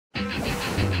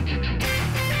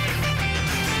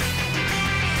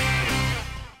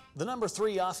The number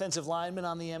 3 offensive lineman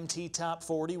on the MT Top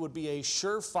 40 would be a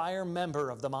surefire member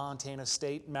of the Montana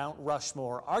State Mount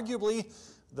Rushmore, arguably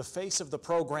the face of the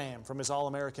program from his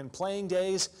All-American playing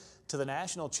days to the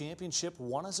national championship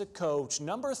won as a coach.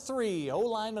 Number 3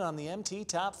 O-lineman on the MT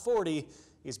Top 40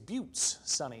 is Butte's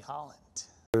Sonny Holland.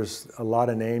 There's a lot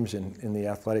of names in the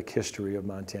athletic history of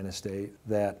Montana State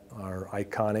that are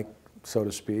iconic, so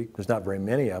to speak. There's not very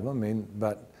many of them,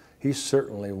 but he's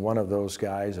certainly one of those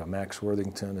guys, a Max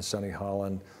Worthington, a Sonny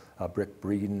Holland, a Brick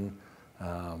Breeden,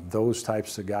 those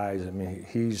types of guys.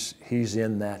 He's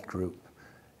in that group.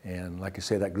 And like I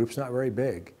say, that group's not very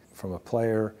big. From a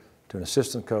player to an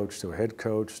assistant coach to a head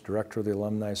coach, director of the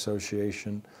Alumni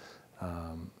Association,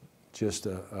 just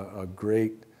a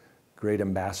great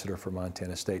ambassador for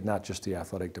Montana State, not just the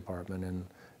athletic department.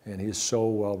 And he's so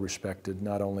well respected,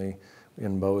 not only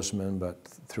in Bozeman, but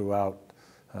throughout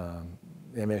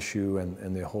MSU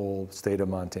and the whole state of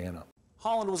Montana.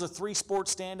 Holland was a 3-sport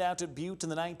standout at Butte in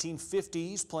the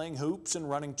 1950s, playing hoops and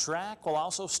running track while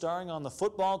also starring on the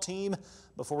football team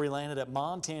before he landed at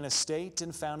Montana State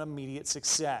and found immediate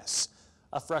success.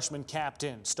 A freshman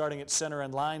captain, starting at center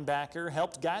and linebacker,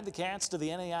 helped guide the Cats to the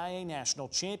NAIA National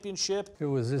Championship. It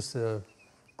was just a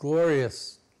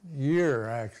glorious year,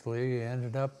 actually. He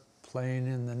ended up playing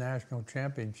in the National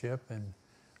Championship, and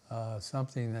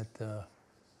something that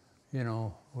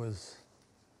was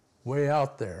way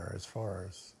out there as far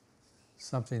as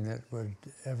something that would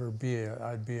ever be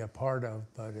I'd be a part of,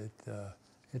 but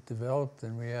it developed,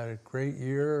 and we had a great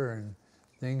year, and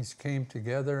things came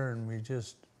together, and we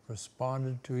just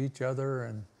responded to each other,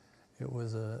 and it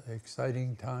was an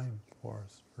exciting time for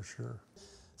us, for sure.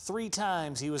 3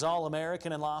 times he was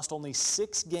All-American and lost only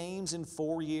 6 games in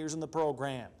 4 years in the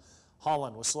program.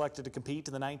 Holland was selected to compete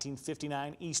in the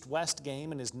 1959 East-West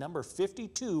game, and his number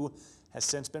 52 has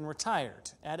since been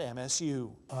retired at MSU.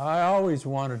 I always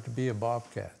wanted to be a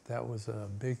Bobcat. That was a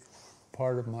big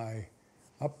part of my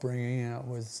upbringing. It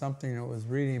was something that was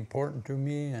really important to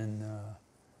me, and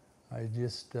I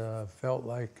just felt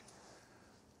like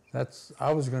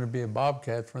I was going to be a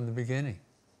Bobcat from the beginning.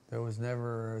 There was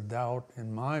never a doubt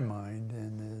in my mind,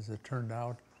 and as it turned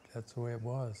out, that's the way it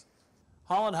was.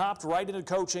 Holland hopped right into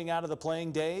coaching out of the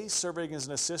playing days, serving as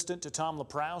an assistant to Tom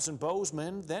LaProuse in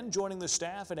Bozeman, then joining the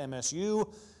staff at MSU.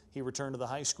 He returned to the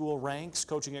high school ranks,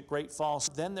 coaching at Great Falls.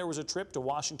 Then there was a trip to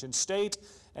Washington State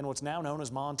and what's now known as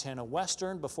Montana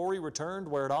Western before he returned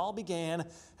where it all began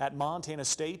at Montana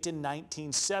State in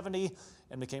 1970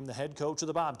 and became the head coach of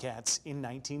the Bobcats in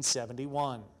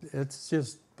 1971. It's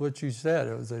just what you said.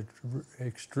 It was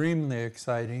extremely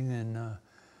exciting, and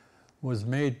was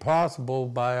made possible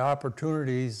by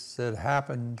opportunities that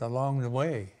happened along the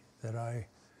way that I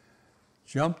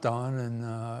jumped on,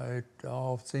 and it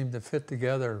all seemed to fit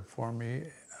together for me.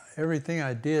 Everything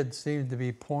I did seemed to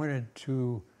be pointed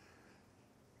to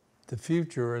the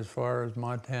future as far as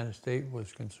Montana State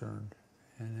was concerned.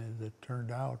 And as it turned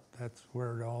out, that's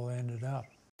where it all ended up.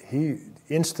 He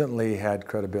instantly had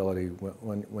credibility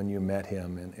when you met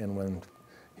him and when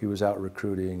he was out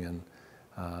recruiting. And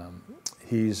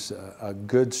he's a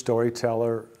good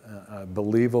storyteller, a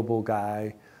believable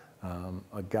guy,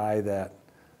 a guy that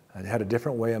had a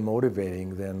different way of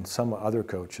motivating than some other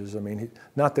coaches.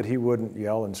 Not that he wouldn't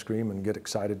yell and scream and get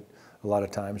excited a lot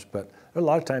of times, but a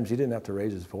lot of times he didn't have to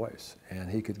raise his voice, and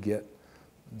he could get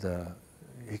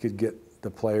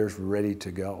the players ready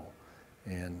to go.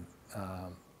 And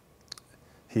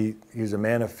he's a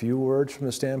man of few words from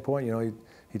the standpoint.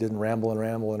 He didn't ramble and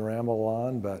ramble and ramble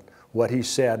on, but what he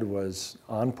said was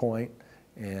on point,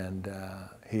 and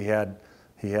he had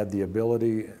the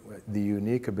ability, the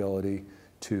unique ability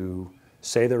to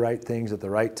say the right things at the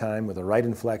right time with the right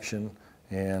inflection,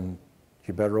 and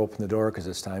you better open the door because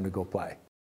it's time to go play.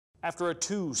 After a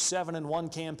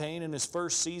 2-7-1 campaign in his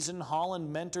first season,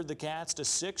 Holland mentored the Cats to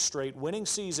 6 straight winning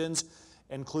seasons,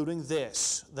 including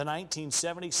this, the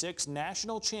 1976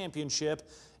 National Championship.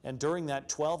 And during that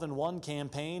 12-1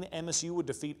 campaign, MSU would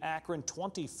defeat Akron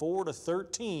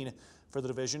 24-13 for the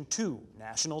Division II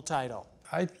national title.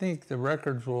 I think the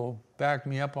records will back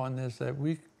me up on this, that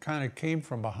we kind of came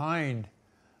from behind.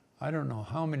 I don't know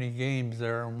how many games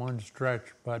there in one stretch,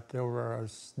 but there were a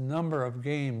number of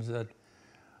games that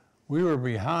we were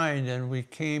behind and we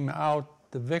came out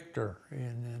the victor.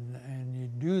 And you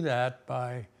do that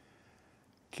by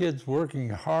kids working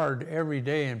hard every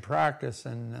day in practice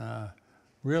and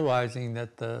realizing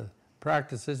that the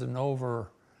practice isn't over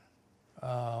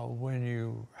when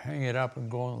you hang it up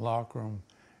and go in the locker room.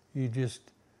 You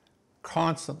just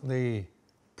constantly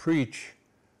preach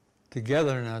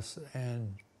togetherness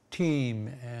and team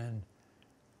and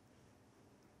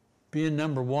being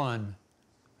number one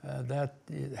that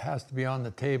it has to be on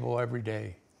the table every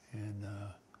day, and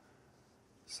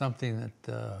something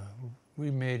that we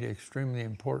made extremely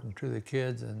important to the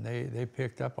kids, and they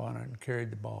picked up on it and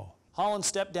carried the ball. Holland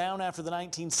stepped down after the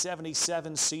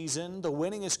 1977 season, the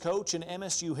winningest coach in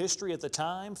MSU history at the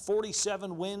time,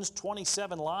 47 wins,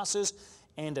 27 losses,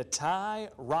 and a tie.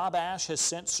 Rob Ashe has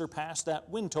since surpassed that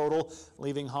win total,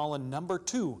 leaving Holland number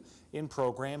 2 in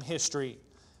program history.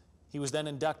 He was then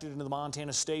inducted into the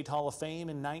Montana State Hall of Fame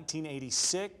in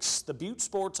 1986, the Butte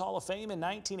Sports Hall of Fame in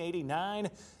 1989,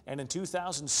 and in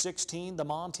 2016, the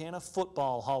Montana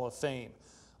Football Hall of Fame.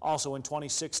 Also in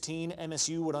 2016,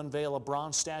 MSU would unveil a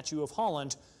bronze statue of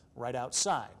Holland right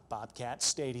outside Bobcat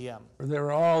Stadium.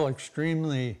 They're all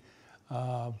extremely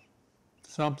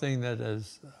something that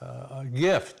is a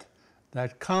gift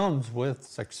that comes with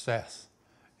success.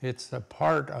 It's a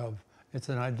part of, it's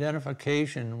an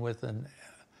identification with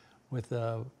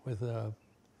a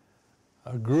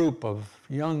group of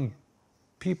young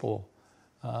people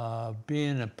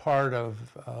being a part of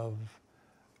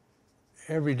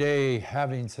every day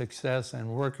having success and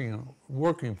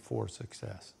working for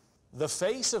success. The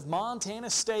face of Montana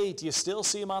State, you still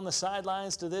see him on the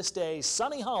sidelines to this day,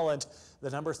 Sonny Holland, the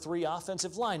number 3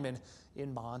 offensive lineman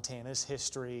in Montana's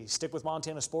history. Stick with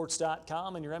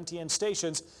montanasports.com and your MTN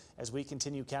stations as we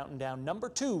continue counting down number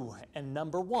 2 and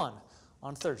number 1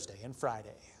 on Thursday and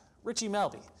Friday. Richie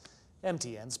Melby,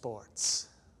 MTN Sports.